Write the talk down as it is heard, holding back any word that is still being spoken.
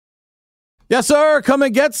Yes, sir. Come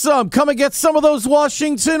and get some. Come and get some of those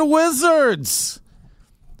Washington Wizards.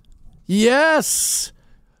 Yes.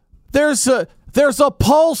 There's a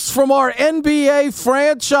pulse from our NBA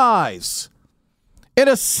franchise in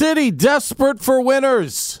a city desperate for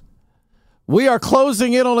winners. We are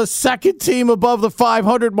closing in on a second team above the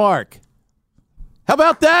 500 mark. How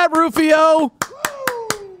about that, Rufio?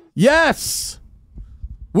 Yes.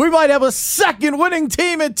 We might have a second winning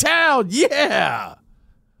team in town. Yeah.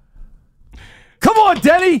 Come on,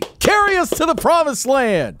 Denny. Carry us to the promised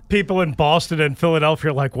land. People in Boston and Philadelphia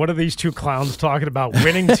are like, what are these two clowns talking about?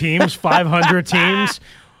 Winning teams, 500 teams?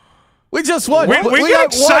 We just won. We get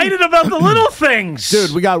excited about the little things. Dude,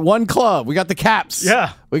 we got one club. We got the Caps.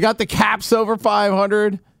 Yeah. We got the Caps over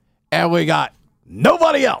 500, and we got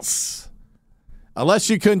nobody else. Unless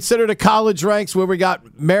you consider the college ranks where we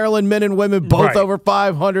got Maryland men and women both over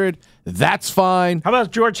 500, that's fine. How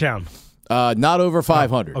about Georgetown? Not over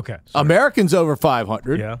 500. Oh, okay. Sorry. Americans over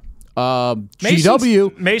 500. Yeah.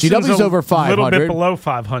 GW's over 500. A little bit below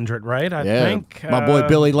 500, right? I think. My boy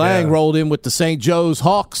Billy Lang rolled in with the St. Joe's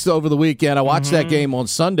Hawks over the weekend. I watched that game on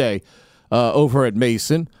Sunday over at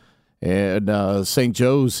Mason. And St.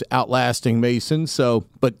 Joe's outlasting Mason.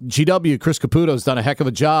 But GW, Chris Caputo's done a heck of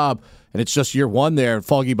a job, and it's just year one there at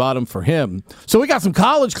Foggy Bottom for him. So we got some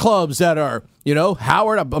college clubs that are,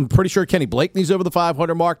 Howard, I'm pretty sure Kenny Blakeney's over the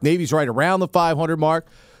 500 mark. Navy's right around the 500 mark.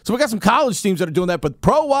 So we got some college teams that are doing that. But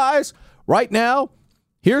pro-wise, right now,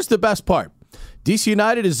 here's the best part. DC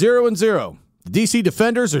United is 0-0. The DC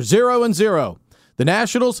Defenders are 0-0. The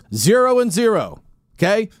Nationals, 0-0.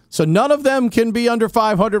 Okay, so none of them can be under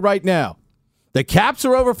 500 right now. The Caps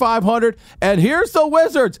are over 500, and here's the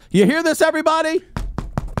Wizards. You hear this, everybody?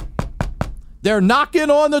 They're knocking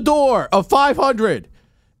on the door of 500.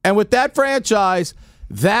 And with that franchise,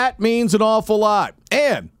 that means an awful lot.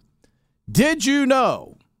 And did you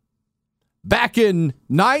know, back in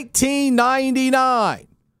 1999,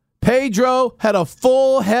 Pedro had a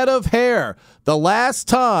full head of hair the last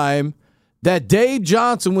time that Dave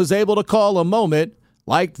Johnson was able to call a moment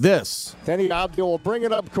like this. Denny Abdul will bring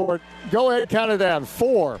it up court. Go ahead, count it down.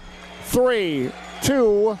 4, 3,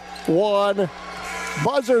 2, 1.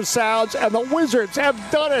 Buzzer sounds, and the Wizards have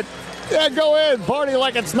done it. Yeah, go ahead. Party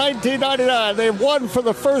like it's 1999. They've won for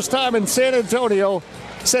the first time in San Antonio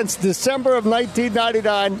since December of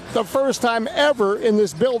 1999. The first time ever in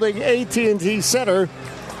this building, AT&T Center.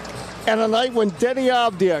 And a night when Denny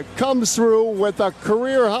Avdia comes through with a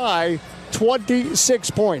career high 26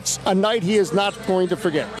 points, a night he is not going to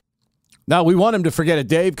forget. Now, we want him to forget it,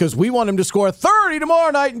 Dave, because we want him to score 30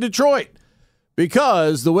 tomorrow night in Detroit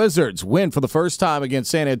because the Wizards win for the first time against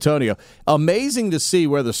San Antonio. Amazing to see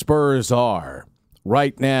where the Spurs are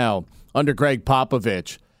right now under Greg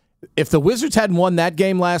Popovich. If the Wizards hadn't won that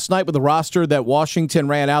game last night with the roster that Washington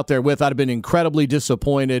ran out there with, I'd have been incredibly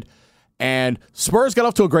disappointed. And Spurs got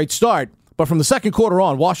off to a great start, but from the second quarter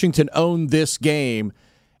on, Washington owned this game.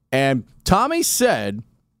 And Tommy said,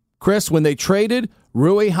 Chris, when they traded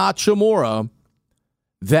Rui Hachimura,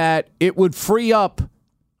 that it would free up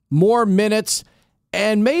more minutes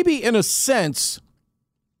and maybe in a sense,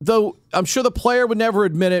 though I'm sure the player would never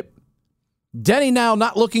admit it, Denny now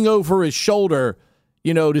not looking over his shoulder,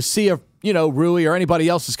 to see if, Rui or anybody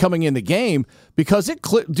else is coming in the game because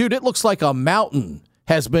it looks like a mountain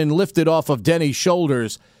has been lifted off of Denny's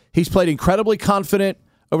shoulders. He's played incredibly confident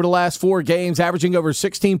over the last 4 games, averaging over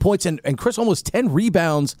 16 points and Chris, almost 10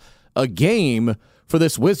 rebounds a game for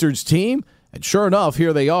this Wizards team. And sure enough,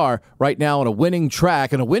 here they are right now on a winning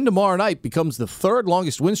track. And a win tomorrow night becomes the 3rd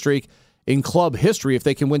longest win streak in club history if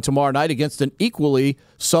they can win tomorrow night against an equally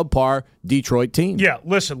subpar Detroit team. Yeah,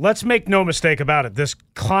 listen, let's make no mistake about it. This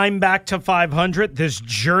climb back to 500, this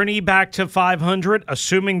journey back to 500,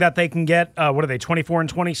 assuming that they can get, 24 and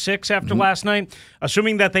 26 after last night?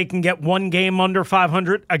 Assuming that they can get one game under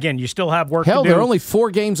 500. Again, you still have work to do. Hell, they're only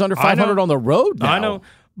 4 games under 500 on the road now. I know.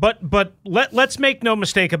 But let's make no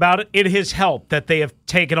mistake about it. It has helped that they have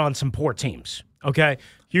taken on some poor teams, okay?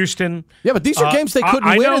 Houston. Yeah, but these are games they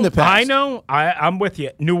couldn't win in the past. I know. I'm with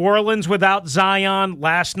you. New Orleans without Zion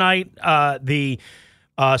last night. The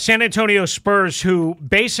San Antonio Spurs, who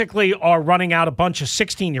basically are running out a bunch of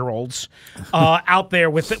 16-year-olds out there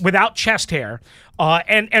without chest hair.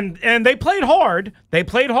 And they played hard. They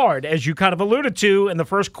played hard, as you kind of alluded to, in the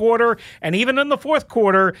first quarter and even in the fourth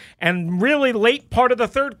quarter and really late part of the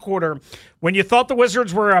third quarter. When you thought the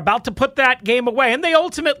Wizards were about to put that game away, and they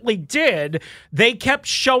ultimately did, they kept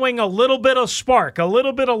showing a little bit of spark, a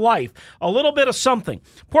little bit of life, a little bit of something.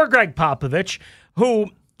 Poor Greg Popovich, who,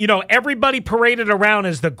 everybody paraded around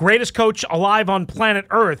as the greatest coach alive on planet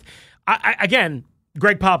Earth. Again,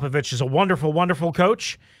 Greg Popovich is a wonderful, wonderful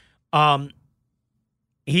coach.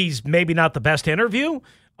 he's maybe not the best interview.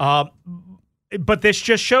 But this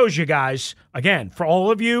just shows you guys, again, for all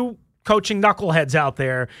of you coaching knuckleheads out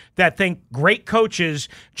there that think great coaches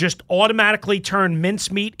just automatically turn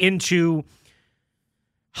mincemeat into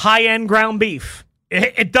high-end ground beef.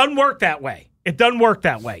 It doesn't work that way. It doesn't work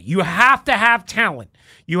that way. You have to have talent.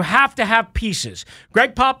 You have to have pieces.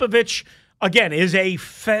 Greg Popovich, again, is a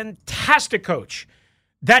fantastic coach.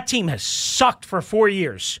 That team has sucked for 4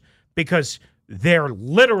 years because they're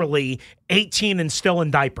literally 18 and still in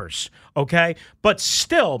diapers, okay? But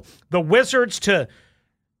still, the Wizards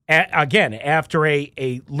again, after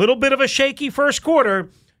a little bit of a shaky first quarter,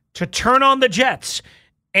 to turn on the Jets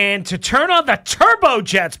and to turn on the Turbo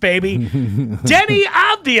Jets, baby. Denny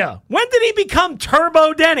Avdia. When did he become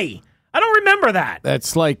Turbo Denny? I don't remember that.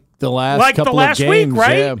 That's like the last couple of games. Week,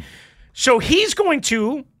 right? Yeah. So he's going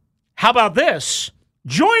to, how about this,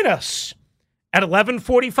 join us at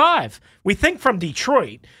 11:45. We think from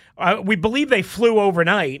Detroit. We believe they flew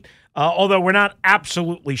overnight, although we're not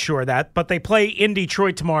absolutely sure of that. But they play in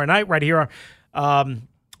Detroit tomorrow night right here on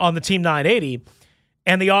the Team 980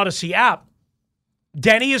 and the Odyssey app.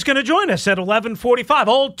 Denny is going to join us at 11:45.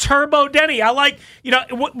 Old Turbo Denny. I like,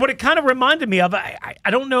 what it kind of reminded me of. I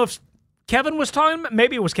don't know if Kevin was talking.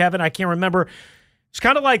 Maybe it was Kevin. I can't remember. It's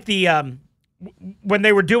kind of like the when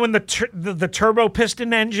they were doing the turbo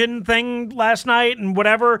piston engine thing last night and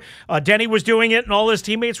whatever. Denny was doing it and all his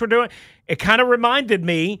teammates were doing it. It kind of reminded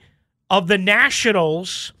me of the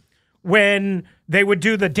Nationals when they would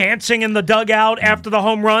do the dancing in the dugout after the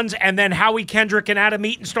home runs, and then Howie Kendrick and Adam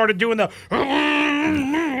Eaton started doing the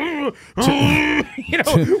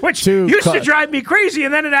which used to drive me crazy,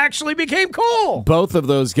 and then it actually became cool. Both of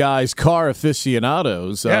those guys, car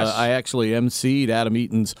aficionados. Yes. I actually emceed Adam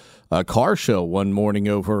Eaton's car show one morning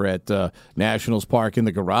over at Nationals Park in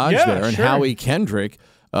the garage there, and sure. Howie Kendrick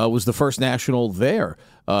was the first National there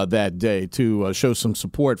that day to show some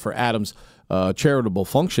support for Adam's charitable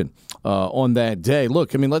function on that day.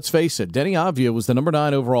 Look, I mean, let's face it, Denny Avdia was the number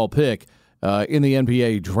 9 overall pick in the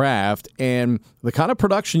NBA draft, and the kind of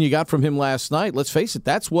production you got from him last night, let's face it,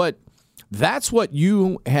 that's what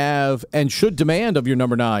you have and should demand of your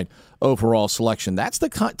number 9 overall selection. That's the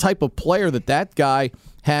type of player that guy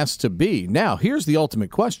has to be. Now, here's the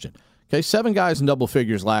ultimate question. Okay, 7 guys in double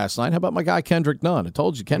figures last night. How about my guy Kendrick Nunn? I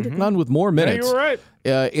told you, Kendrick Nunn with more minutes. Yeah, you were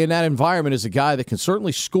right. In that environment is a guy that can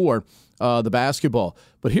certainly score the basketball.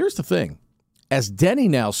 But here's the thing. As Denny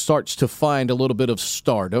now starts to find a little bit of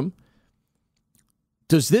stardom,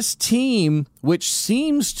 does this team, which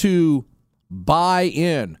seems to buy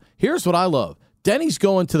in, here's what I love. Denny's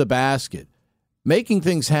going to the basket, making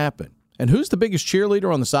things happen. And who's the biggest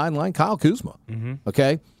cheerleader on the sideline? Kyle Kuzma.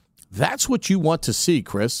 Okay? That's what you want to see,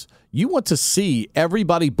 Chris. You want to see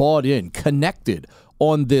everybody bought in, connected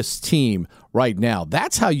on this team right now.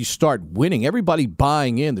 That's how you start winning. Everybody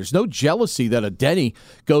buying in. There's no jealousy that a Denny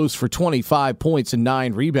goes for 25 points and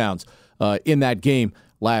 9 rebounds in that game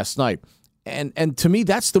last night. And to me,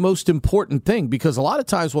 that's the most important thing, because a lot of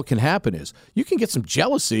times what can happen is you can get some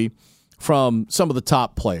jealousy from some of the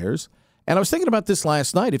top players. And I was thinking about this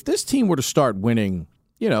last night. If this team were to start winning,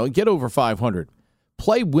 get over 500,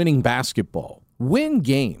 play winning basketball, win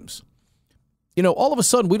games, all of a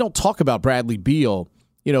sudden we don't talk about Bradley Beal,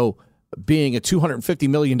 being a $250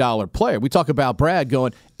 million player. We talk about Brad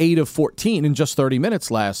going 8 of 14 in just 30 minutes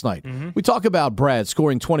last night. We talk about Brad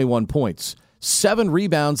scoring 21 points, 7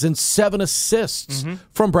 rebounds, and 7 assists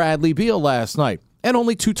from Bradley Beal last night, and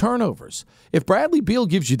only 2 turnovers. If Bradley Beal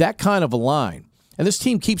gives you that kind of a line, and this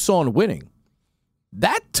team keeps on winning,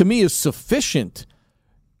 that to me is sufficient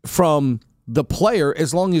from the player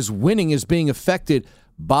as long as winning is being affected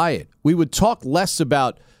by it. We would talk less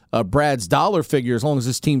about Brad's dollar figure as long as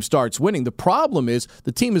this team starts winning. The problem is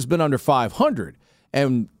the team has been under 500,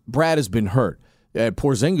 and Brad has been hurt.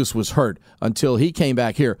 Porzingis was hurt until he came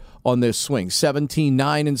back here on this swing. 17,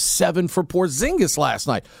 9, and 7 for Porzingis last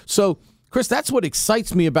night. So, Chris, that's what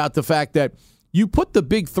excites me about the fact that you put the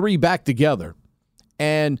big 3 back together,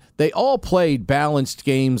 and they all played balanced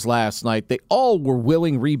games last night. They all were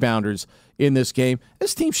willing rebounders in this game.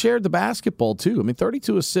 This team shared the basketball, too. I mean,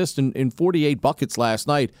 32 assists in 48 buckets last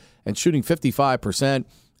night and shooting 55%.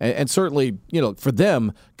 And certainly, for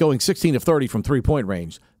them, going 16 of 30 from three-point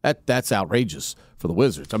range, that's outrageous for the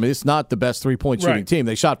Wizards. I mean, it's not the best three-point shooting team.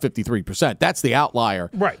 They shot 53%. That's the outlier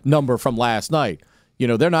number from last night.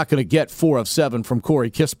 They're not going to get 4 of 7 from Corey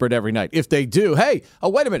Kispert every night. If they do,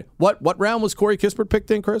 wait a minute. What round was Corey Kispert picked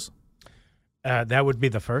in, Chris? That would be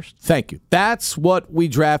the first. Thank you. That's what we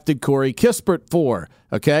drafted Corey Kispert for,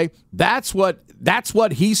 okay? That's what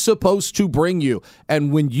he's supposed to bring you.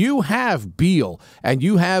 And when you have Beal and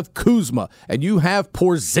you have Kuzma and you have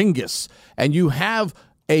Porzingis and you have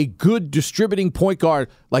a good distributing point guard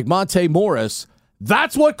like Monte Morris,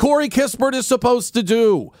 that's what Corey Kispert is supposed to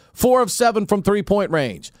do. 4 of 7 from three-point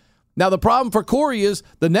range. Now, the problem for Corey is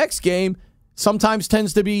the next game sometimes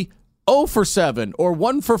tends to be 0 for 7 or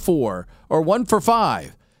 1 for 4 or 1 for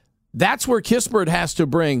 5. That's where Kispert has to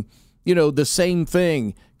bring, the same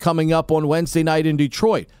thing coming up on Wednesday night in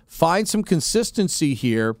Detroit. Find some consistency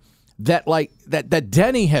here that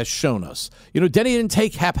Denny has shown us. Denny didn't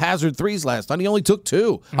take haphazard threes last night. He only took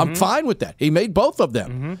 2. Mm-hmm. I'm fine with that. He made both of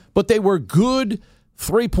them. Mm-hmm. But they were good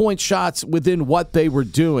three-point shots within what they were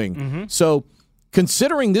doing. Mm-hmm. So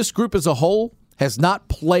considering this group as a whole has not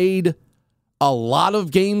played a lot of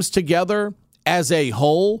games together as a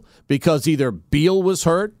whole because either Beal was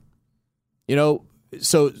hurt,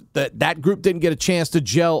 so that group didn't get a chance to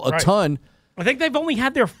gel a ton. I think they've only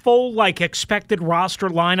had their full expected roster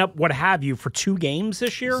lineup, what have you, for 2 games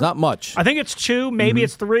this year. It's not much. I think it's 2, maybe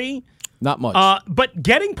it's 3. Not much. But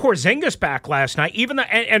getting Porzingis back last night,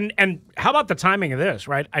 and how about the timing of this,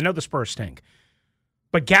 right? I know the Spurs stink.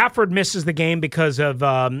 But Gafford misses the game because of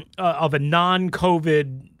a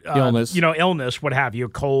non-COVID illness, what have you,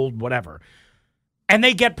 cold, whatever. And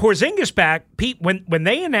they get Porzingis back. Pete, when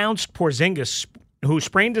they announced Porzingis, who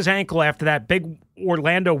sprained his ankle after that big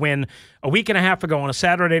Orlando win a week and a half ago on a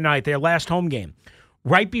Saturday night, their last home game,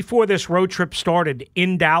 right before this road trip started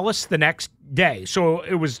in Dallas the next day. So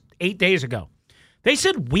it was 8 days ago. They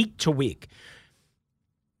said week to week.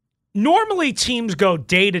 Normally, teams go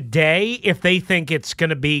day to day if they think it's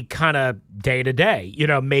going to be kind of day to day,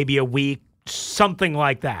 maybe a week, something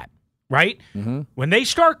like that, right? Mm-hmm. When they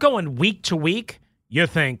start going week to week, you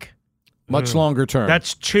think much longer term.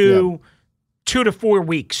 That's 2 to 4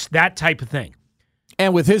 weeks, that type of thing.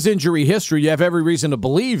 And with his injury history, you have every reason to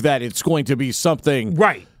believe that it's going to be something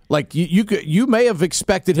right. Like you may have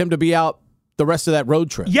expected him to be out the rest of that road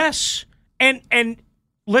trip. Yes, and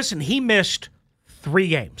listen, he missed 3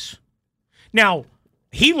 games. Now,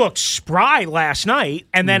 he looked spry last night,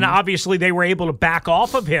 and then obviously they were able to back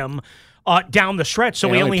off of him down the stretch,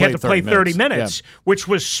 so he only had to play 30 minutes, which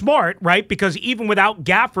was smart, right? Because even without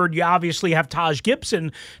Gafford, you obviously have Taj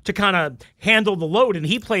Gibson to kind of handle the load, and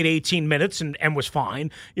he played 18 minutes and was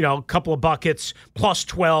fine. A couple of buckets, plus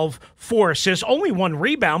 12, 4 assists, only 1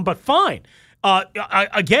 rebound, but fine.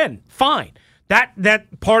 Again, fine.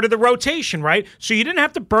 That part of the rotation, right? So you didn't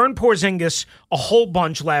have to burn Porzingis a whole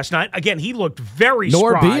bunch last night. Again, he looked very spry.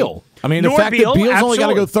 Nor Beal. I mean, the fact that Beal's only got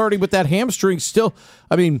to go 30 with that hamstring still,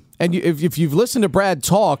 and if you've listened to Brad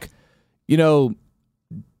talk,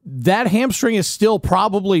 that hamstring is still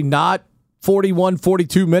probably not 41,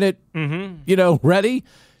 42-minute, ready.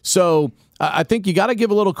 So I think you got to give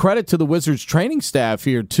a little credit to the Wizards training staff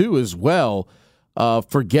here, too, as well,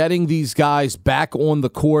 for getting these guys back on the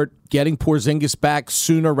court, getting Porzingis back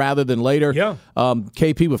sooner rather than later. Yeah.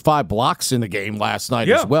 KP with 5 blocks in the game last night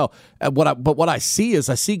as well. But what I see is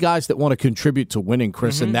guys that want to contribute to winning,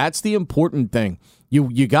 Chris, and that's the important thing.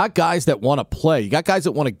 You got guys that want to play. You got guys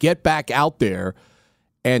that want to get back out there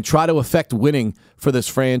and try to affect winning for this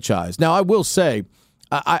franchise. Now, I will say,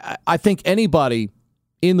 I think anybody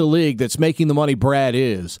in the league that's making the money Brad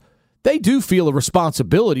is, they do feel a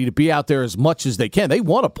responsibility to be out there as much as they can. They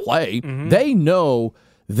want to play. They know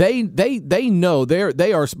they know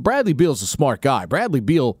they are. Bradley Beal's a smart guy. Bradley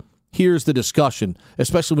Beal hears the discussion,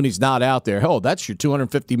 especially when he's not out there. Oh, that's your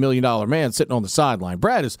 $250 million man sitting on the sideline.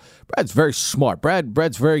 Brad's very smart.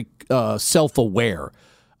 Brad's very self-aware.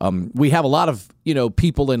 We have a lot of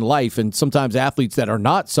people in life and sometimes athletes that are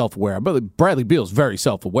not self-aware, but Bradley Beal's very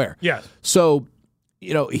self-aware. Yeah. So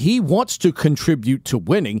he wants to contribute to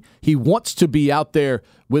winning. He wants to be out there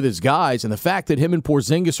with his guys. And the fact that him and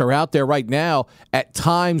Porzingis are out there right now at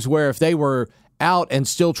times where if they were out and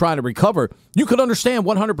still trying to recover, you could understand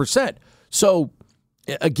 100%. So,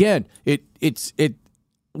 again,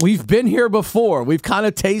 we've been here before. We've kind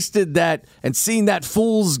of tasted that and seen that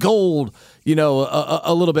fool's gold,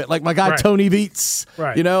 a little bit. Like my guy Tony Veets,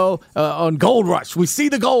 on Gold Rush. We see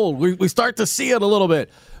the gold. We start to see it a little bit.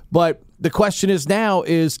 But the question is now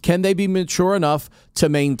can they be mature enough to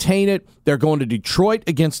maintain it? They're going to Detroit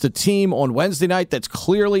against a team on Wednesday night that's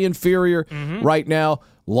clearly inferior right now.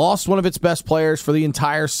 Lost one of its best players for the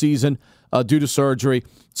entire season due to surgery.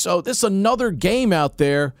 So this is another game out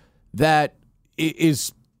there that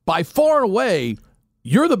is by far and away,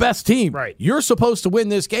 you're the best team. Right. You're supposed to win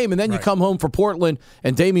this game, and then you come home for Portland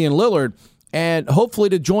and Damian Lillard, and hopefully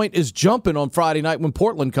the joint is jumping on Friday night when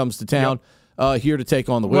Portland comes to town. here to take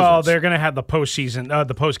on the Wizards. Well, they're going to have the postseason,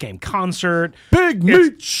 the post-game concert. Big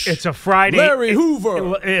Mitch. It's a Friday. Larry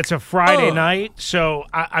Hoover. It's a Friday night. So,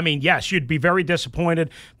 I mean, yes, you'd be very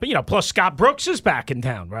disappointed. But, plus Scott Brooks is back in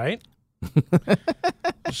town, right?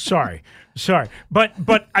 Sorry. But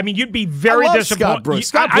I mean, you'd be very disappointed. Scott Brooks.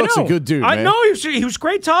 Scott Brooks is a good dude, man. I know. He was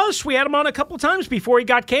great to us. We had him on a couple of times before he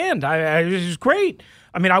got canned. He was great.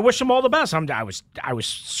 I mean, I wish him all the best. I was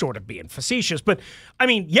sort of being facetious, but I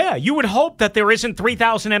mean, yeah, you would hope that there isn't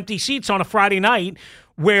 3,000 empty seats on a Friday night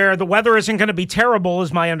where the weather isn't going to be terrible,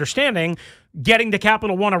 is my understanding, getting to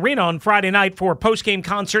Capital One Arena on Friday night for a post-game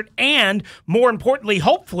concert and, more importantly,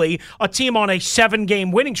 hopefully, a team on a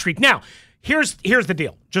 7-game winning streak. Now, here's the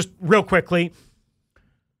deal, just real quickly.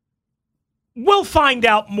 We'll find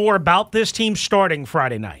out more about this team starting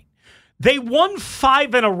Friday night. They won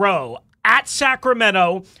 5 in a row at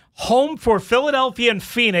Sacramento, home for Philadelphia and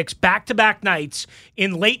Phoenix back-to-back nights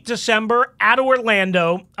in late December, at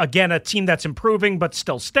Orlando, again, a team that's improving but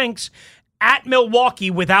still stinks, at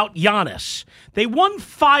Milwaukee without Giannis. They won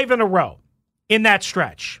 5 in a row in that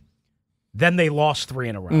stretch. Then they lost 3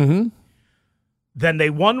 in a row. Mm-hmm. Then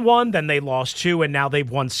they won 1, then they lost 2, and now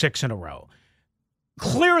they've won 6 in a row.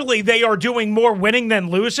 Clearly, they are doing more winning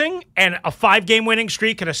than losing, and a 5-game winning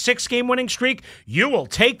streak and a 6-game winning streak, you will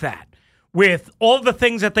take that with all the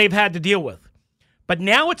things that they've had to deal with. But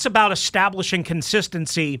now it's about establishing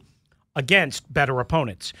consistency against better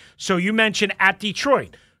opponents. So you mentioned at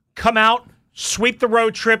Detroit, come out, sweep the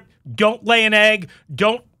road trip, don't lay an egg,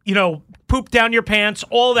 don't, poop down your pants,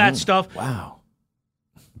 all that stuff. Wow.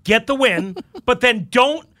 Get the win, but then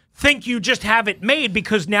don't think you just have it made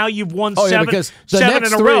because now you've won seven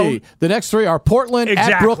in a row. The next 3 are Portland,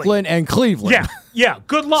 at Brooklyn, and Cleveland. Yeah.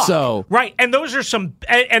 Good luck. So right, and those are some,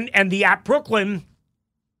 and the at Brooklyn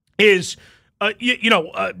is, a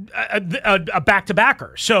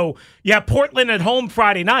back-to-backer. So you have Portland at home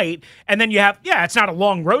Friday night, and then you have, it's not a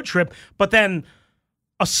long road trip, but then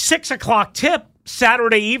a 6:00 tip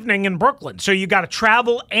Saturday evening in Brooklyn. So you got to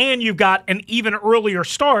travel and you've got an even earlier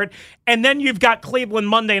start. And then you've got Cleveland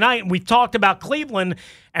Monday night. And we've talked about Cleveland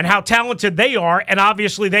and how talented they are. And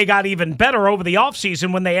obviously they got even better over the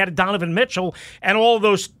offseason when they added Donovan Mitchell and all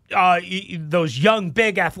those young,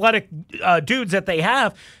 big, athletic dudes that they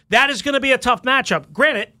have. That is going to be a tough matchup.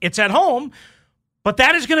 Granted, it's at home, but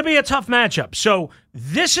that is going to be a tough matchup. So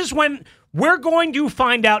this is when we're going to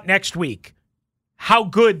find out next week how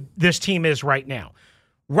good this team is right now.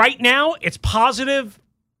 Right now, it's positive.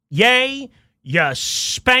 Yay. You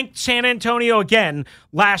spanked San Antonio again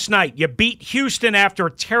last night. You beat Houston after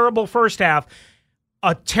a terrible first half.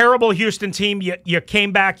 A terrible Houston team. You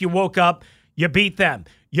came back, you woke up, you beat them.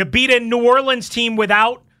 You beat a New Orleans team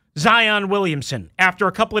without Zion Williamson after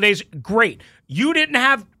a couple of days. Great. You didn't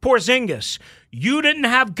have Porzingis. You didn't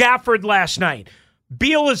have Gafford last night.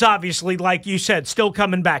 Beal is obviously, like you said, still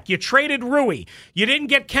coming back. You traded Rui. You didn't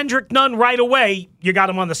get Kendrick Nunn right away. You got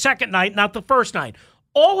him on the second night, not the first night.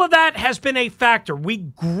 All of that has been a factor. We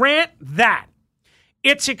grant that.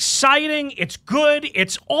 It's exciting. It's good.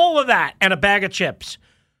 It's all of that and a bag of chips.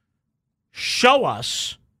 Show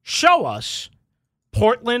us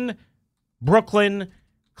Portland, Brooklyn,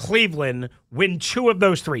 Cleveland win 2 of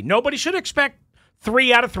those 3. Nobody should expect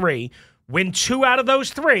 3 out of 3. Win 2 out of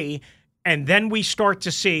those 3. And then we start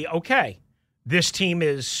to see, okay, this team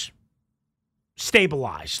is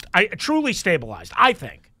stabilized. Truly stabilized, I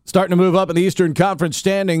think. Starting to move up in the Eastern Conference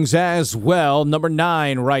standings as well. Number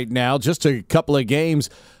 9 right now. Just a couple of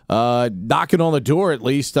games knocking on the door at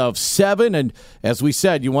least of 7. And as we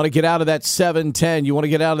said, you want to get out of that 7-10. You want to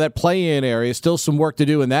get out of that play-in area. Still some work to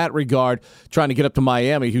do in that regard. Trying to get up to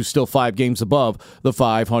Miami, who's still 5 games above the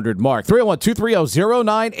 500 mark.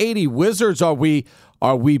 301-230-0980. Wizards, are we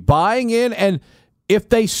buying in? And if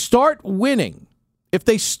they start winning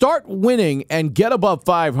and get above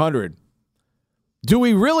 500, do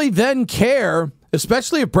we really then care,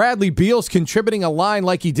 especially if Bradley Beal's contributing a line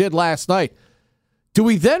like he did last night? Do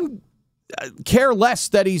we then care less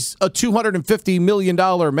that he's a $250 million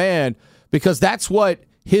man because that's what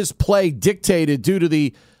his play dictated due to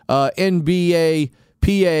the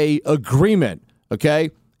NBA-PA agreement,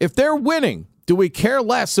 okay? If they're winning, do we care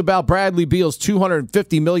less about Bradley Beal's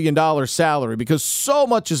 $250 million salary? Because so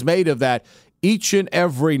much is made of that each and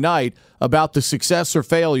every night about the success or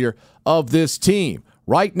failure of this team.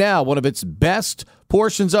 Right now, one of its best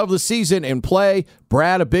portions of the season in play.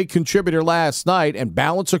 Brad, a big contributor last night, and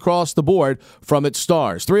balance across the board from its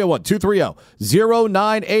stars.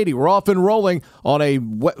 301-230-0980. We're off and rolling on a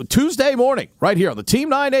Tuesday morning right here on the Team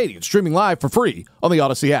 980 and streaming live for free on the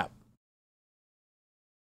Odyssey app.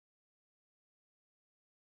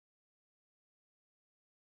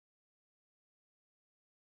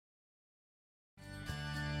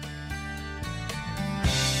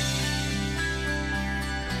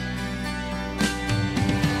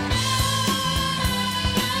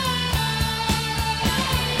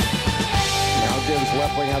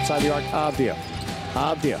 left wing outside the arc.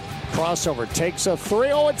 Avdia. Crossover. Takes a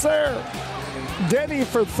three. Oh, it's there. Denny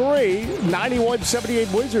for three.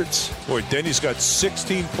 91-78 Wizards. Boy, Denny's got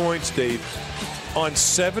 16 points, Dave, on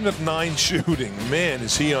 7 of 9 shooting. Man,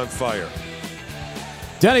 is he on fire.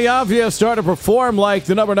 Denny Avdia started to perform like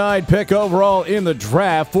the number 9 pick overall in the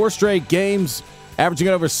draft. 4 straight games, averaging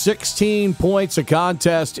over 16 points a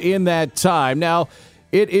contest in that time. Now,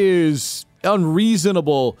 it is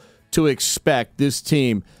unreasonable to expect this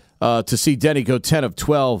team to see Denny go 10 of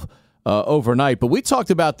 12 overnight. But we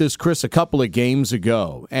talked about this, Chris, a couple of games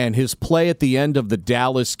ago, and his play at the end of the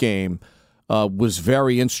Dallas game was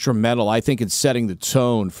very instrumental, I think, in setting the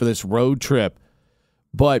tone for this road trip.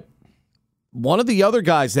 But one of the other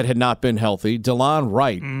guys that had not been healthy, Delon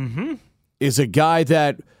Wright, is a guy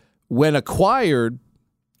that, when acquired,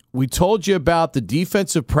 we told you about the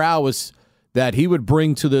defensive prowess that he would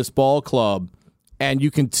bring to this ball club. And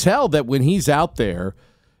you can tell that when he's out there,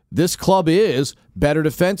 this club is better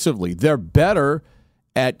defensively. They're better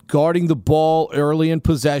at guarding the ball early in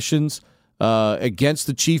possessions against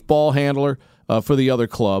the chief ball handler for the other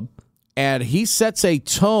club. And he sets a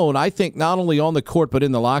tone, I think, not only on the court but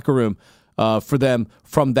in the locker room for them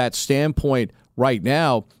from that standpoint right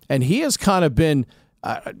now. And he has kind of been,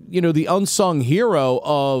 the unsung hero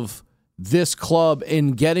of this club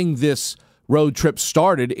in getting this road trip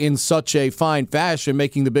started in such a fine fashion,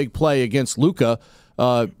 making the big play against Luka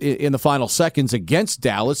in the final seconds against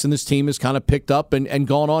Dallas. And this team has kind of picked up and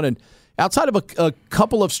gone on. And outside of a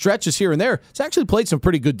couple of stretches here and there, it's actually played some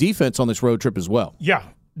pretty good defense on this road trip as well. Yeah,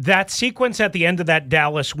 that sequence at the end of that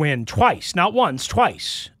Dallas win twice, not once,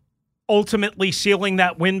 twice, ultimately sealing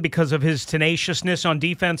that win because of his tenaciousness on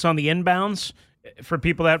defense on the inbounds, for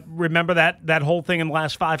people that remember that whole thing in the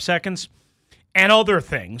last 5 seconds, and other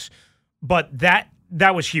things. But that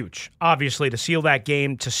was huge, obviously, to seal that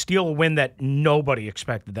game, to steal a win that nobody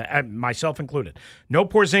expected, that myself included. No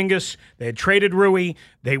Porzingis. They had traded Rui.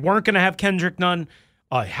 They weren't going to have Kendrick Nunn.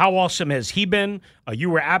 How awesome has he been?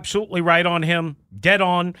 You were absolutely right on him, dead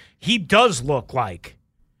on. He does look like,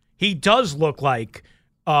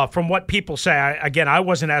 from what people say, I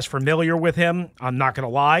wasn't as familiar with him. I'm not going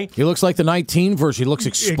to lie. He looks like the 19 version. He looks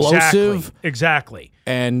explosive. Exactly.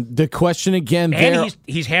 And the question again there. And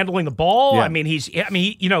he's handling the ball. Yeah.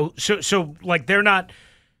 They're not.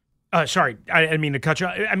 Sorry, I didn't mean to cut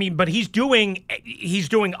you. But he's doing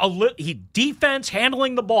defense,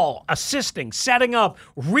 handling the ball, assisting, setting up,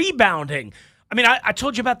 rebounding. I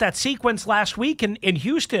told you about that sequence last week in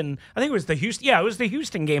Houston. I think it was the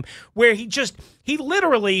Houston game where he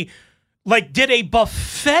literally did a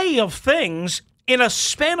buffet of things in a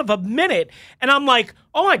span of a minute, and I'm like,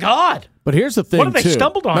 oh my God. But here's the thing, what have they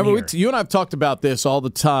stumbled on here? You and I have talked about this all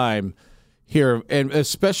the time here, and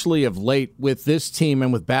especially of late with this team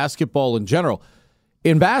and with basketball in general.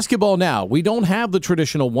 In basketball now, we don't have the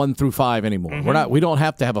traditional 1 through 5 anymore. Mm-hmm. We don't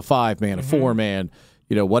have to have a 5-man, a 4-man,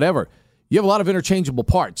 whatever. You have a lot of interchangeable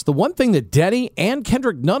parts. The one thing that Denny and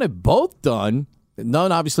Kendrick Nunn have both done,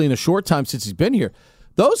 Nunn obviously in a short time since he's been here,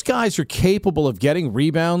 those guys are capable of getting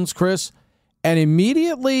rebounds, Chris, and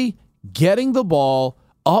immediately getting the ball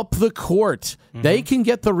up the court. Mm-hmm. They can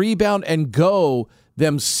get the rebound and go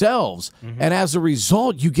themselves. Mm-hmm. And as a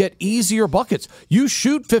result, you get easier buckets. You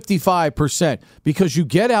shoot 55% because you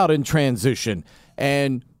get out in transition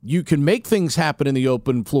and you can make things happen in the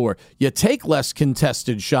open floor. You take less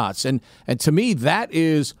contested shots. And to me, that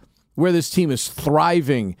is where this team is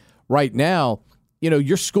thriving right now.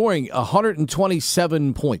 You're scoring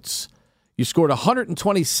 127 points. You scored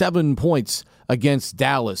 127 points against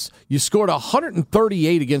Dallas. You scored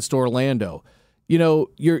 138 against Orlando.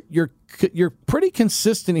 You're pretty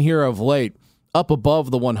consistent here of late, up above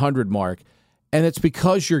the 100 mark, and it's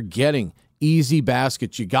because you're getting easy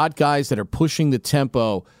baskets. You got guys that are pushing the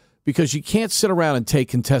tempo because you can't sit around and take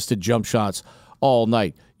contested jump shots all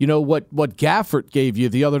night. What Gafford gave you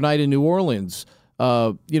the other night in New Orleans,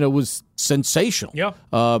 was sensational. Yeah.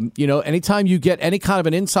 Anytime you get any kind of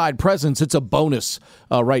an inside presence, it's a bonus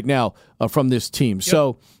right now from this team. Yep.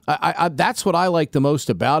 So I that's what I like the most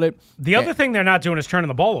about it. The other thing they're not doing is turning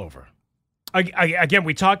the ball over. Again,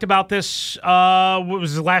 we talked about this, what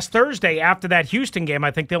was it, last Thursday after that Houston game.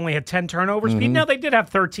 I think they only had 10 turnovers. Mm-hmm. Now, they did have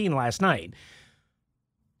 13 last night.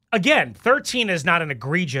 Again, 13 is not an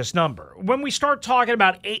egregious number. When we start talking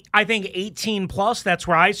about 18 plus, that's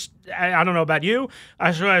where I don't know about you,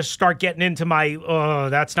 I start getting into my,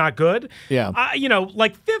 that's not good. Yeah.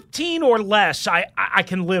 15 or less, I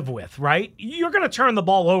can live with, right? You're going to turn the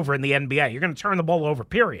ball over in the NBA. You're going to turn the ball over,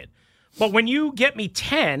 period. But when you get me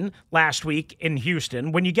 10 last week in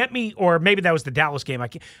Houston, when you get me, or maybe that was the Dallas game. I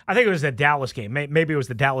think it was the Dallas game. Maybe it was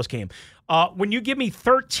the Dallas game. When you give me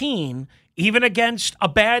 13, even against a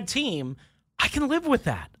bad team, I can live with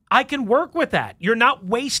that. I can work with that. You're not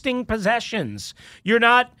wasting possessions. You're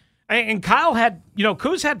not. And Kyle had,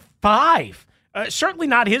 Kuz had 5. Certainly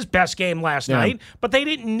not his best game last night, but they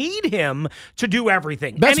didn't need him to do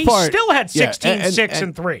everything. And he still had 16, 6,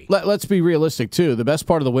 and 3. Let's be realistic, too. The best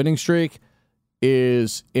part of the winning streak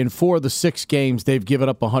is in 4 of the 6 games, they've given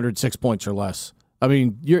up 106 points or less. I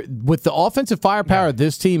mean, with the offensive firepower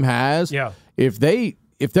this team has, if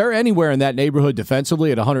they're anywhere in that neighborhood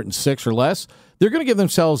defensively at 106 or less, they're going to give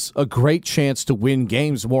themselves a great chance to win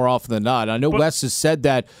games more often than not. I know Wes has said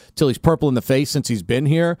that till he's purple in the face since he's been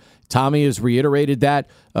here. Tommy has reiterated that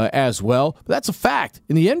as well. But that's a fact.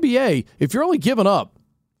 In the NBA, if you're only giving up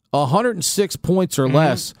 106 points or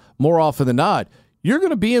less more often than not, you're going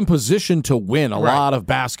to be in position to win a lot of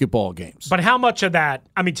basketball games. But how much of that,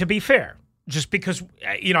 I mean, to be fair, just because,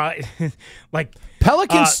 like...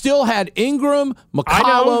 Pelicans still had Ingram,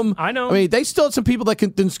 McCollum. I know. I mean, they still had some people that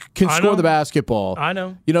can score the basketball. I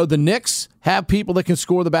know. The Knicks have people that can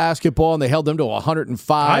score the basketball, and they held them to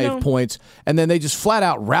 105 points, and then they just flat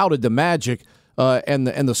out routed the Magic and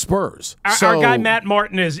the Spurs. Our guy Matt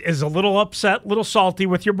Martin is a little upset, a little salty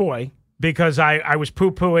with your boy because I was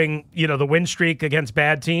poo-pooing, the win streak against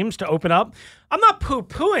bad teams to open up. I'm not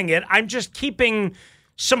poo-pooing it. I'm just keeping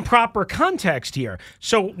some proper context here.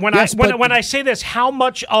 So when I say this, how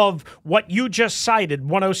much of what you just cited,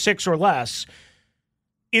 106 or less,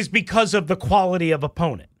 is because of the quality of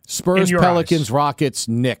opponent? Spurs, Pelicans, Rockets,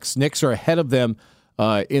 Knicks. Knicks are ahead of them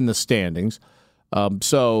in the standings.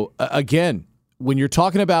 So again, when you're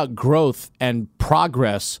talking about growth and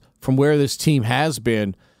progress from where this team has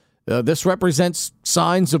been, this represents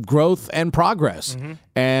signs of growth and progress.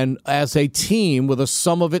 And as a team with a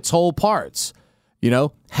sum of its whole parts,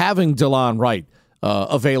 having DeLon Wright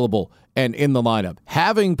available and in the lineup,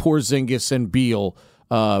 having Porzingis and Beal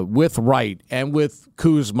with Wright and with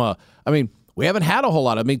Kuzma. I mean, we haven't had a whole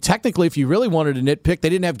lot. I mean, technically, if you really wanted to nitpick, they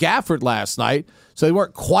didn't have Gafford last night, so they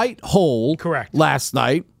weren't quite whole last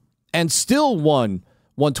night and still won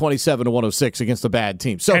 127-106 against a bad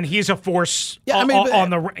team. So, and he's a force on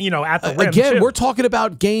the at the rim. Again, too. We're talking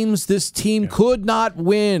about games this team could not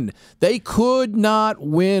win. They could not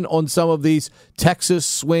win on some of these Texas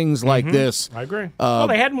swings like this. I agree. Well,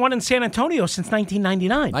 they hadn't won in San Antonio since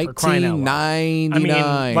 1999. 1999. I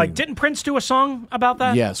mean, didn't Prince do a song about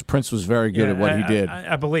that? Yes, Prince was very good at what he did.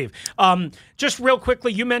 I believe. Just real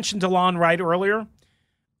quickly, you mentioned DeLon Wright earlier.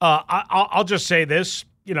 I'll just say this.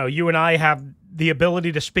 You and I have the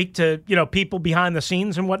ability to speak to, people behind the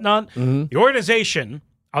scenes and whatnot. The organization,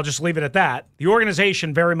 I'll just leave it at that. The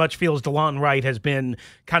organization very much feels DeLon Wright has been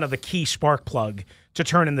kind of the key spark plug to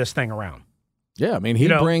turning this thing around. Yeah, I mean, he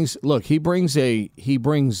brings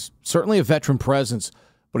certainly a veteran presence,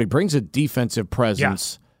 but he brings a defensive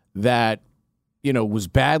presence that, was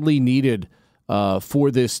badly needed for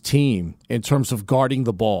this team in terms of guarding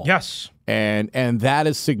the ball. Yes. And that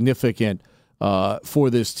is significant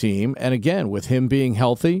for this team. And again, with him being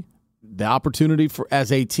healthy, the opportunity for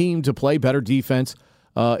as a team to play better defense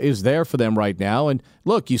is there for them right now. And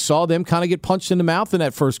look, you saw them kind of get punched in the mouth in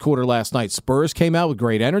that first quarter last night. Spurs came out with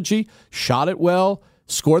great energy, shot it well,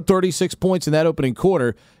 scored 36 points in that opening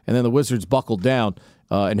quarter, and then the Wizards buckled down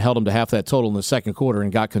and held them to half that total in the second quarter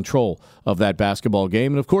and got control of that basketball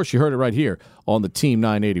game. And, of course, you heard it right here on the Team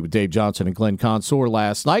 980 with Dave Johnson and Glenn Consor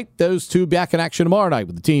last night. Those two back in action tomorrow night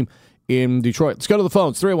with the team in Detroit. Let's go to the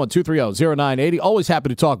phones, 301-230-0980. Always happy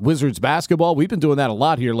to talk Wizards basketball. We've been doing that a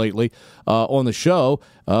lot here lately on the show.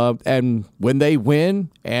 And when they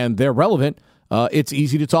win and they're relevant, it's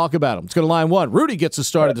easy to talk about them. Let's go to line one. Rudy gets us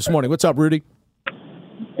started this morning. What's up, Rudy?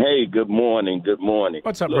 Hey, good morning. Good morning.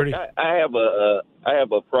 What's up, Rudy? I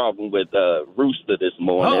have a problem with Rooster this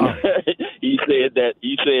morning. He said that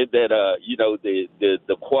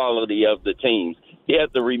the quality of the teams. You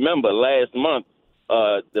have to remember last month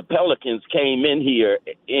the Pelicans came in here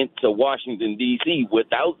into Washington D.C.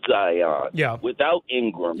 without Zion, without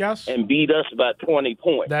Ingram, and beat us by 20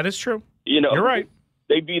 points. That is true. You're right.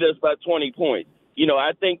 They beat us by 20 points.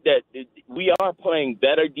 I think that we are playing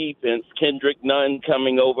better defense. Kendrick Nunn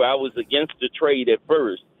coming over. I was against the trade at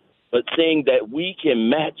first, but seeing that we can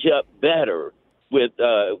match up better with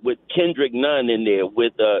Kendrick Nunn in there,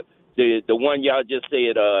 with the one y'all just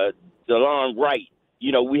said, DeLon Wright.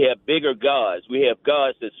 We have bigger guards. We have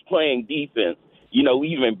guards that's playing defense.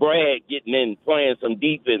 Even Brad getting in, playing some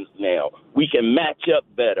defense now. We can match up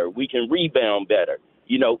better. We can rebound better.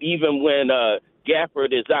 Even when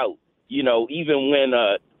Gafford is out, even when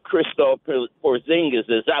Kristaps Porzingis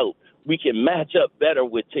is out, we can match up better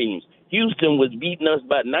with teams. Houston was beating us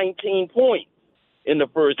by 19 points in the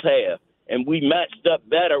first half, and we matched up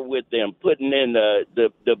better with them, putting in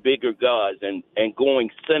the bigger guards and going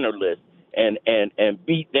centerless and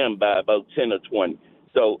beat them by about 10 or 20.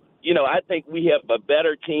 So, I think we have a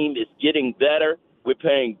better team. It's getting better. We're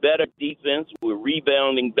playing better defense. We're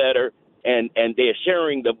rebounding better, and they're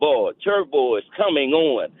sharing the ball. Turbo is coming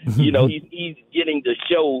on. He's getting to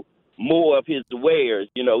show more of his wares.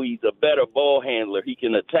 He's a better ball handler. He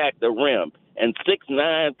can attack the rim. And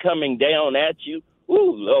 6'9" coming down at you,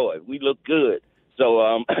 ooh, Lord, we look good. So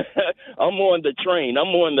I'm on the train. I'm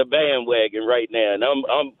on the bandwagon right now, and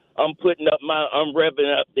I'm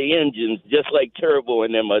revving up the engines just like Turbo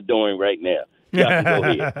and them are doing right now.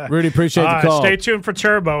 Rudy, appreciate the call. Stay tuned for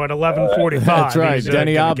Turbo at 11:45. That's right.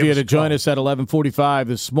 Denny Avdia to join us at 11:45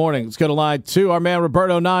 this morning. Let's go to line 2. Our man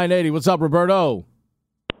Roberto 980. What's up, Roberto?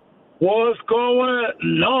 What's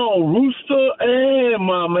going on, Rooster and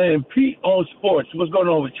my man Pete on sports? What's going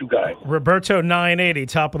on with you guys? Roberto 980,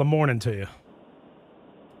 top of the morning to you.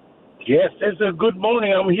 Yes, it's a good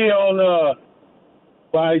morning. I'm here on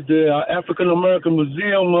by the African American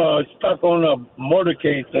Museum, stuck on a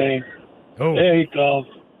motorcade thing. Oh, there he comes.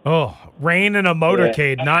 Oh, rain in a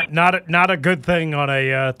motorcade, not a good thing on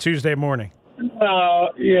a Tuesday morning. It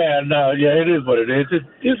is what it is.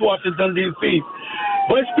 It's Washington, D.C.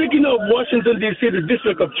 But speaking of Washington, D.C., the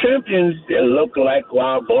District of Champions, they look like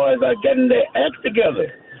Wild Boys are getting their act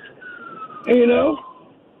together.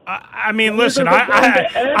 I mean, listen,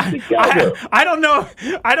 I don't know.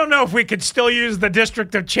 I don't know if we could still use the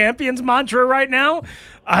District of Champions mantra right now,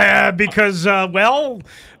 because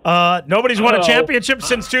nobody's won a championship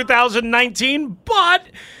since 2019.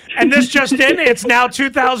 And this just in, it's now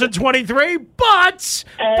 2023. But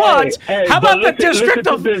how about the District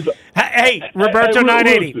of? Hey, Roberto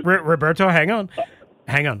 980. Roberto, hang on.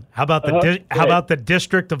 How about the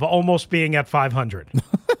District of almost being at 500?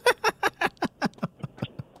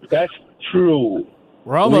 That's true.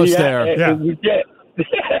 We're almost there. Yeah.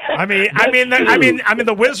 I mean,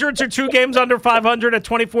 the Wizards are 2 games under 500 at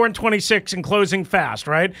 24 and 26 and closing fast,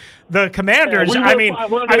 right? The Commanders,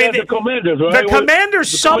 the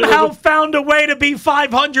Commanders somehow found a way to be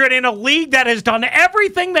 500 in a league that has done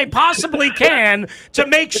everything they possibly can to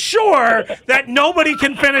make sure that nobody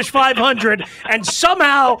can finish 500, and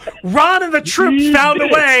somehow Ron and the troops found a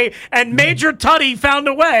way, and Major Tuddy found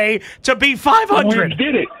a way to be 500. We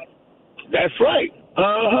did it. That's right.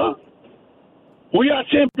 Uh-huh. We are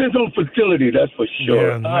champions on fertility, that's for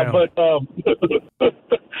sure. Yeah, but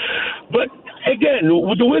again,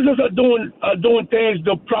 the Wizards are doing things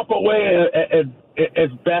the proper way as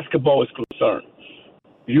basketball is concerned.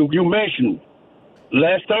 You mentioned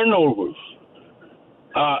less turnovers.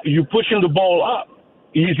 You pushing the ball up,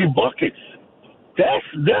 easy buckets.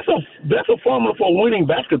 That's a formula for winning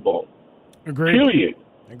basketball. Agreed. Period.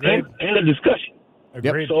 Agreed. End of discussion.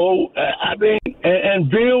 Agreed. So I mean, and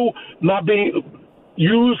Bill not being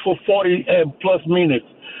used for 40 and plus minutes.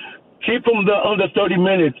 Keep them under 30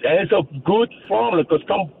 minutes. And it's a good formula because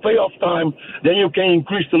come playoff time, then you can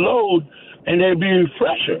increase the load and they'll be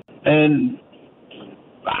fresher. And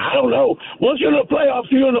I don't know. Once you're in the playoffs,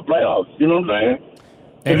 you're in the playoffs. You know what I'm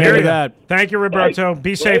saying? Amen to that. Thank you, Roberto.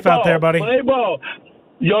 Be safe out there, buddy. Play ball.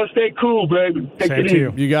 Y'all stay cool, baby. Take Same it to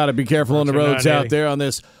easy. You got to be careful on the roads 980. out there on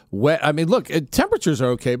this wet. I mean, look, temperatures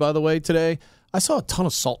are okay, by the way, today. I saw a ton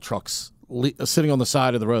of salt trucks sitting on the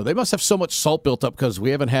side of the road. They must have so much salt built up because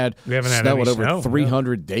we haven't had snow in over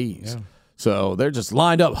 300 days. Yeah. So they're just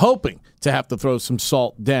lined up hoping to have to throw some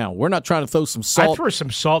salt down. We're not trying to throw some salt. I threw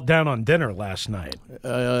some salt down on dinner last night.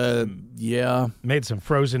 Yeah. Made some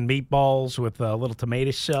frozen meatballs with a little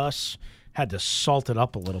tomato sauce. Had to salt it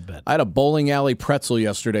up a little bit. I had a bowling alley pretzel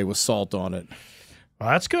yesterday with salt on it.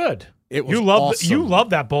 Well, that's good. It was awesome. You love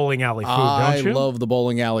that bowling alley food, don't you? I love the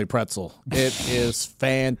bowling alley pretzel. It is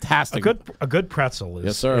fantastic. A good pretzel is.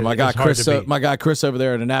 Yes, sir. My guy Chris over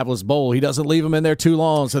there at Annapolis Bowl, he doesn't leave them in there too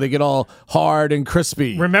long, so they get all hard and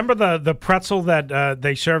crispy. Remember the pretzel that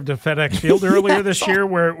they served at FedEx Field earlier this year,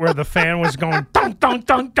 where the fan was going dunk dunk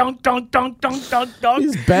dunk dunk dunk dunk dunk dunk dunk.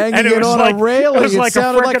 He's banging it on a railing. It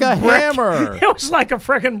sounded like a hammer. It was like a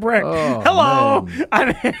freaking brick. Oh, hello. Man. I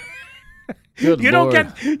mean. Good you Lord.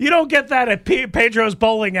 don't get that at Pedro's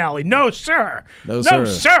Bowling Alley. No, sir. No,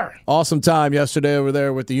 sir. Awesome time yesterday over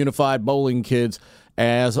there with the Unified Bowling kids,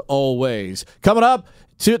 as always. Coming up,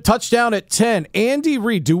 to touchdown at 10, Andy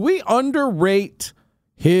Reid. Do we underrate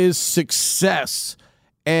his success?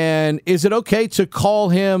 And is it okay to call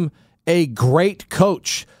him a great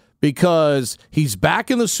coach? because he's back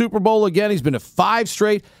in the Super Bowl again. He's been to 5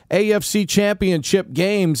 straight AFC championship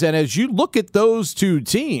games. And as you look at those two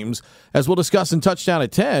teams, as we'll discuss in Touchdown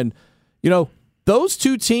at 10, those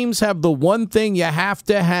two teams have the one thing you have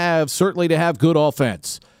to have, certainly to have good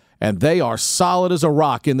offense. And they are solid as a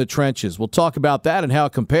rock in the trenches. We'll talk about that and how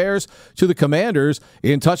it compares to the Commanders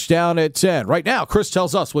in Touchdown at 10. Right now, Chris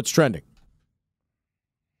tells us what's trending.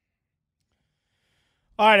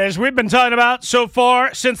 All right, as we've been talking about so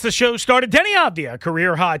far since the show started, Denny Avdia,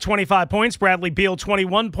 career high 25 points. Bradley Beal,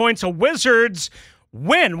 21 points. A Wizards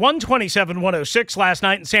win, 127-106 last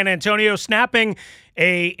night in San Antonio, snapping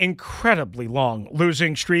a incredibly long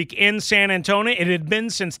losing streak in San Antonio. It had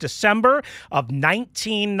been since December of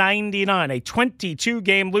 1999, a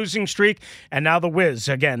 22-game losing streak. And now the Wiz,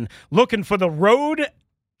 again, looking for the road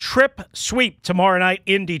trip sweep tomorrow night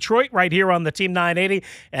in Detroit, right here on the Team 980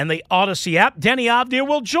 and the Odyssey app. Denny Avdia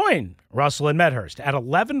will join Russell and Medhurst at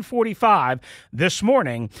 11:45 this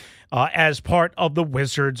morning as part of the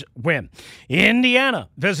Wizards win. Indiana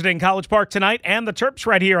visiting College Park tonight, and the Terps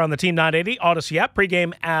right here on the Team 980 Odyssey app.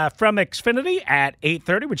 Pregame from Xfinity at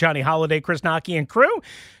 8:30 with Johnny Holiday, Chris Nocky, and crew.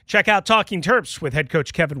 Check out Talking Terps with head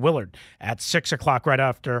coach Kevin Willard at 6 o'clock right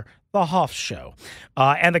after the Hoff Show.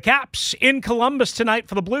 And the Caps in Columbus tonight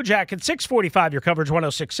for the Blue Jackets, 6:45, your coverage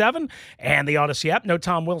 106.7, and the Odyssey app. No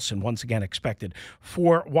Tom Wilson once again expected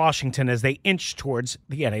for Washington as they inch towards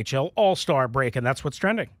the NHL All-Star break, and that's what's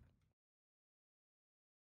trending.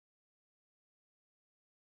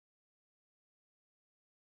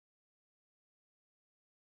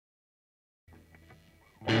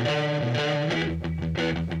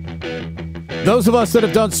 Those of us that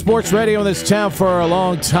have done sports radio in this town for a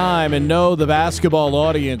long time and know the basketball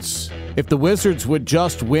audience, if the Wizards would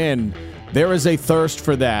just win, there is a thirst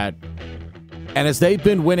for that. And as they've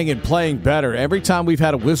been winning and playing better, every time we've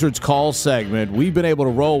had a Wizards call segment, we've been able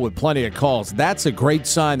to roll with plenty of calls. That's a great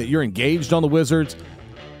sign that you're engaged on the Wizards.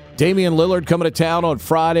 Damian Lillard coming to town on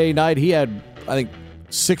Friday night. He had, I think,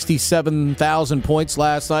 67,000 points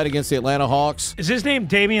last night against the Atlanta Hawks. Is his name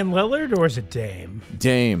Damian Lillard or is it Dame?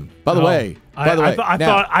 Dame. By the way,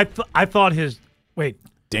 I thought his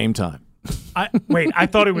Dame time. I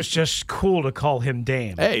thought it was just cool to call him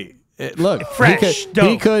Dame. Hey, look, fresh.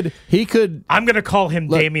 He could. I'm going to call him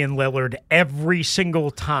Damian Lillard every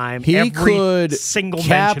single time. He every could single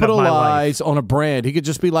capitalize on a brand. He could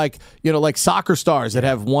just be like soccer stars that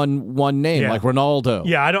have one name, like Ronaldo.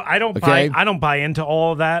 Yeah, I don't buy into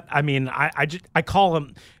all of that. I mean, I call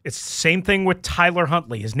him. It's the same thing with Tyler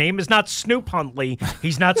Huntley. His name is not Snoop Huntley.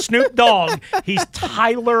 He's not Snoop Dogg. He's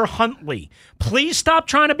Tyler Huntley. Please stop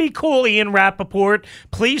trying to be cool, Ian Rappaport.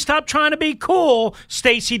 Please stop trying to be cool,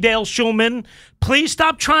 Stacey Dale Schulman. Please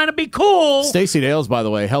stop trying to be cool. Stacey Dale's, by the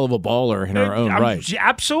way, hell of a baller in her own right.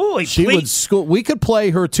 Absolutely. We could play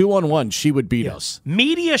her 2-on-1. She would beat us.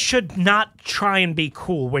 Media should not try and be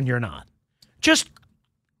cool when you're not. Just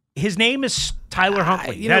his name is Tyler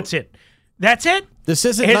Huntley. That's it. That's it. This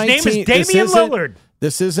isn't his name is Damian Lillard.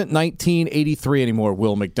 This isn't 1983 anymore,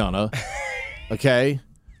 Will McDonough. Okay?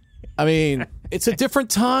 I mean, it's a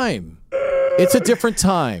different time. It's a different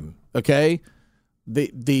time, okay?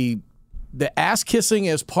 The ass kissing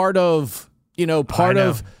is part of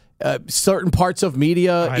certain parts of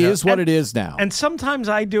media is what it is now. And sometimes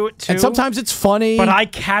I do it too. And sometimes it's funny. But I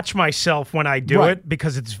catch myself when I do it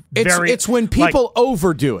because it's It's when people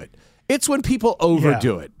overdo it. It's when people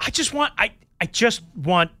overdo it. I just want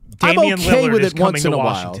Damian Lillard is coming to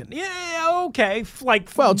Washington. Yeah, okay.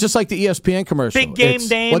 Just like the ESPN commercial. Big game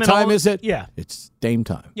Dame. What time is it? Yeah. It's Dame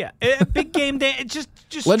time. Yeah. Big game Dame. Just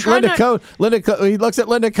Linda Cohn. He looks at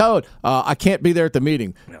Linda Cohn. I can't be there at the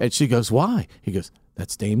meeting. No. And she goes, why? He goes,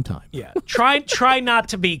 that's Dame time. Yeah. Try not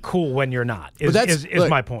to be cool when you're not. Is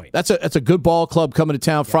my point. That's a good ball club coming to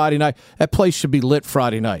town Friday night. That place should be lit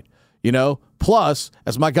Friday night. Plus,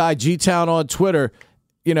 as my guy G-Town on Twitter,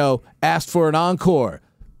 asked for an encore.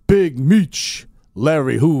 Big Meech,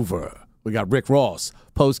 Larry Hoover. We got Rick Ross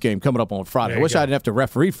post-game coming up on Friday. I wish I didn't have to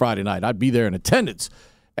referee Friday night. I'd be there in attendance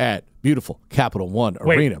at beautiful Capital One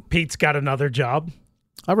Arena. Pete's got another job?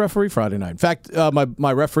 I referee Friday night. In fact,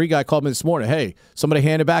 my referee guy called me this morning. Hey, somebody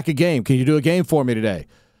handed back a game. Can you do a game for me today?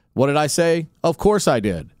 What did I say? Of course I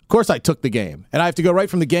did. Of course I took the game. And I have to go right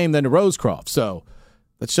from the game then to Rosecroft. So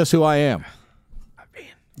that's just who I am.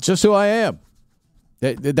 It's just who I am.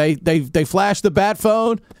 They flash the bat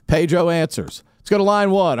phone. Pedro answers. Let's go to line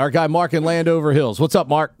one. Our guy Mark in Landover Hills. What's up,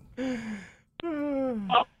 Mark? Top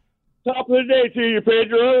of the day to you,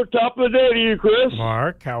 Pedro. Top of the day to you, Chris.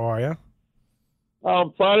 Mark, how are you?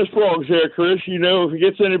 Finest frogs here, Chris. You know, if it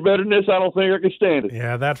gets any better than this, I don't think I can stand it.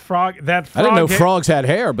 Yeah, that frog. I didn't know frogs had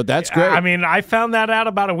hair, but that's great. I mean, I found that out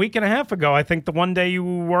about a week and a half ago. I think the one day you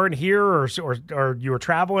weren't here or you were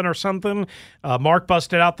traveling or something, Mark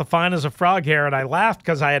busted out the fine as a frog hair, and I laughed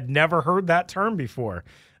because I had never heard that term before.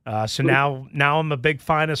 So now I'm a big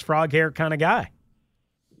fine as frog hair kind of guy.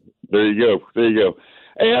 There you go.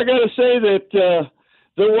 Hey, I got to say that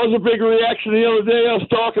there was a big reaction the other day. I was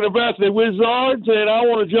talking about the Wizards, and I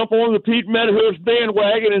want to jump on the Pete Medhurst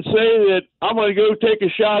bandwagon and say that I'm going to go take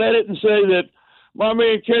a shot at it and say that my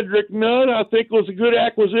man Kendrick Nunn, I think, was a good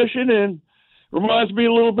acquisition and reminds me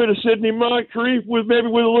a little bit of Sidney Moncrief with a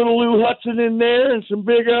little Lou Hudson in there and some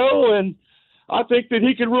Big O, and I think that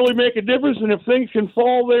he could really make a difference, and if things can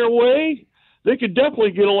fall their way, they could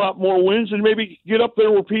definitely get a lot more wins and maybe get up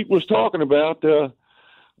there where Pete was talking about,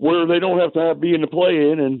 where they don't have to be in the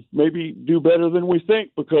play-in and maybe do better than we think,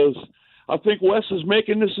 because I think Wes is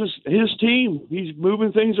making this his team. He's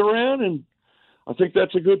moving things around, and I think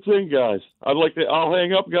that's a good thing, guys. I'll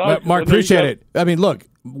hang up, guys. Mark, appreciate it. I mean, look,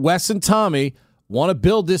 Wes and Tommy want to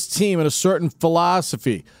build this team in a certain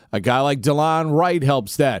philosophy. A guy like DeLon Wright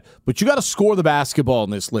helps that. But you got to score the basketball in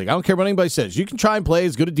this league. I don't care what anybody says. You can try and play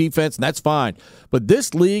as good a defense, and that's fine. But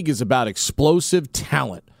this league is about explosive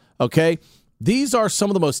talent, okay? These are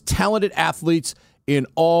some of the most talented athletes in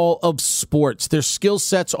all of sports. Their skill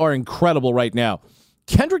sets are incredible right now.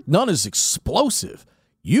 Kendrick Nunn is explosive.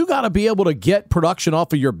 You got to be able to get production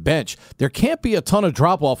off of your bench. There can't be a ton of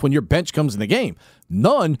drop-off when your bench comes in the game.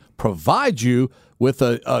 Nunn provides you with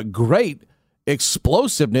a great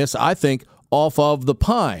explosiveness, I think, off of the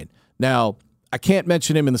pine. Now, I can't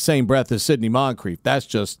mention him in the same breath as Sidney Moncrief. That's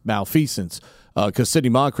just malfeasance. Because Sidney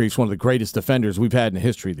Moncrief is one of the greatest defenders we've had in the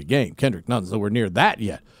history of the game. Kendrick Nunn's nowhere near that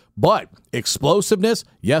yet. But explosiveness,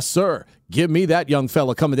 yes, sir. Give me that young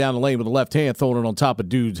fella coming down the lane with the left hand, throwing it on top of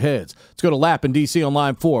dudes' heads. Let's go to Lap in D.C. on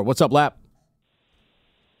line 4. What's up, Lap?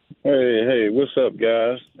 Hey, what's up,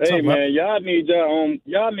 guys? What's up, man, y'all need your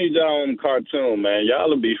own cartoon, man. Y'all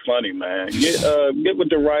will be funny, man. Get with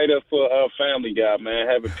the writer for Family Guy, man.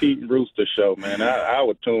 Have a Pete and Rooster show, man. I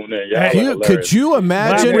would tune in. Could you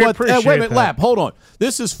imagine Lap, wait a minute, Lap, hold on.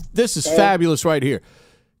 This is fabulous right here.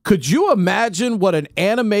 Could you imagine what an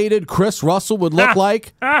animated Chris Russell would look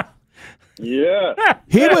like? Yeah.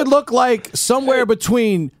 He would look like somewhere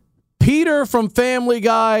between Peter from Family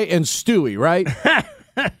Guy and Stewie, right?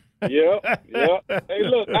 Yeah. Hey,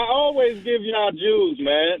 look, I always give y'all Jews,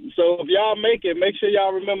 man. So if y'all make it, make sure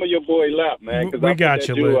y'all remember your boy Lap, man. Because I got put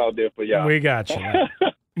you, that Jew Lou. out there for y'all. We got you.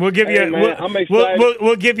 We'll give you. Man, I'm excited.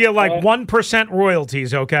 We'll give you like 1%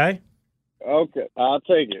 royalties, okay? Okay, I'll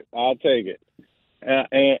take it.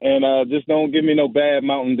 And just don't give me no bad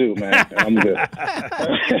Mountain Dew, man. I'm good.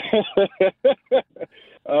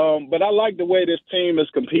 But I like the way this team is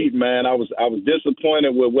competing, man. I was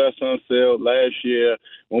disappointed with Wes Unseld last year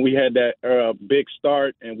when we had that big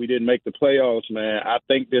start and we didn't make the playoffs, man. I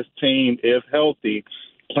think this team, if healthy,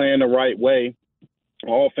 playing the right way,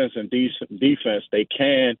 offense and defense, they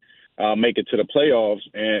can make it to the playoffs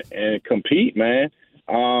and compete, man.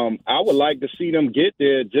 I would like to see them get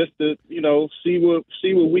there just to, see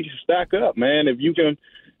what we can stack up, man. If you can,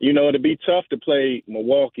 it'd be tough to play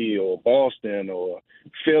Milwaukee or Boston or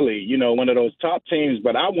Philly, one of those top teams,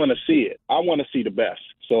 but I want to see it. I want to see the best.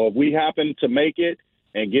 So if we happen to make it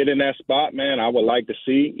and get in that spot, man, I would like to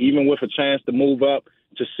see, even with a chance to move up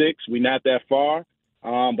to 6, we're not that far.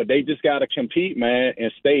 But they just got to compete, man,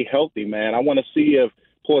 and stay healthy, man. I want to see if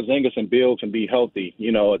Porzingis and Bill can be healthy,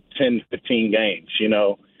 10, 15 games,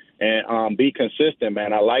 and be consistent,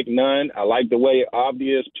 man. I like Nunn. I like the way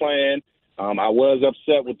Obvi is playing. I was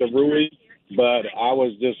upset with the Rui, but I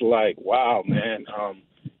was just like, wow, man,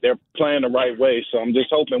 they're playing the right way. So I'm just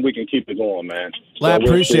hoping we can keep it going, man. Lap,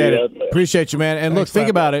 appreciate it. Appreciate you, man. And look, think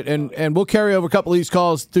about it, and we'll carry over a couple of these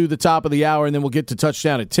calls through the top of the hour, and then we'll get to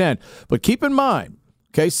touchdown at 10. But keep in mind,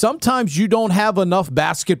 okay, sometimes you don't have enough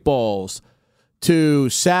basketballs to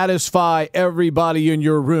satisfy everybody in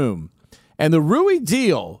your room. And the Rui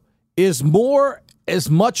deal is as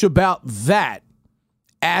much about that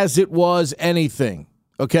as it was anything,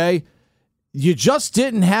 okay? You just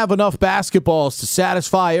didn't have enough basketballs to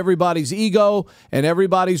satisfy everybody's ego and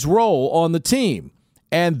everybody's role on the team.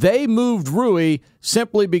 And they moved Rui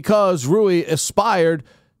simply because Rui aspired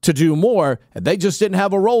to do more, and they just didn't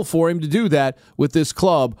have a role for him to do that with this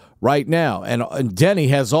club right now. And Denny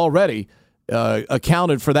has already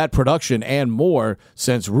accounted for that production and more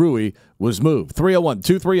since Rui was moved.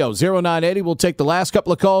 301-230-0980. We'll take the last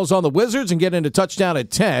couple of calls on the Wizards and get into touchdown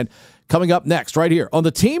at 10. Coming up next right here on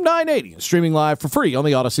the Team 980, streaming live for free on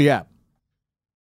the Odyssey app.